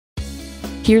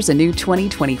Here's a new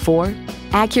 2024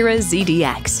 Acura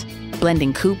ZDX.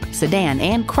 Blending coupe, sedan,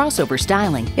 and crossover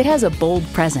styling, it has a bold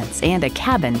presence and a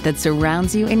cabin that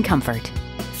surrounds you in comfort.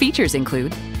 Features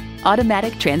include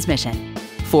automatic transmission,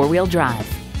 four-wheel drive,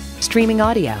 streaming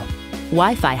audio,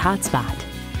 Wi-Fi hotspot,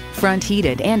 front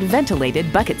heated and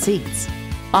ventilated bucket seats,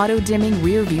 auto-dimming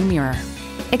rear view mirror,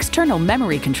 external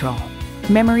memory control,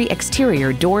 memory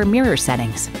exterior door mirror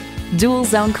settings, dual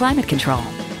zone climate control,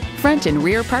 front and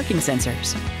rear parking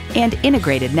sensors, and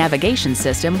integrated navigation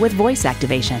system with voice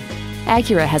activation.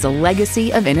 Acura has a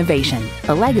legacy of innovation,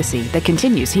 a legacy that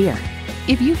continues here.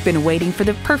 If you've been waiting for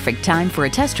the perfect time for a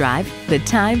test drive, the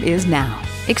time is now.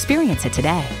 Experience it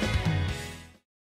today.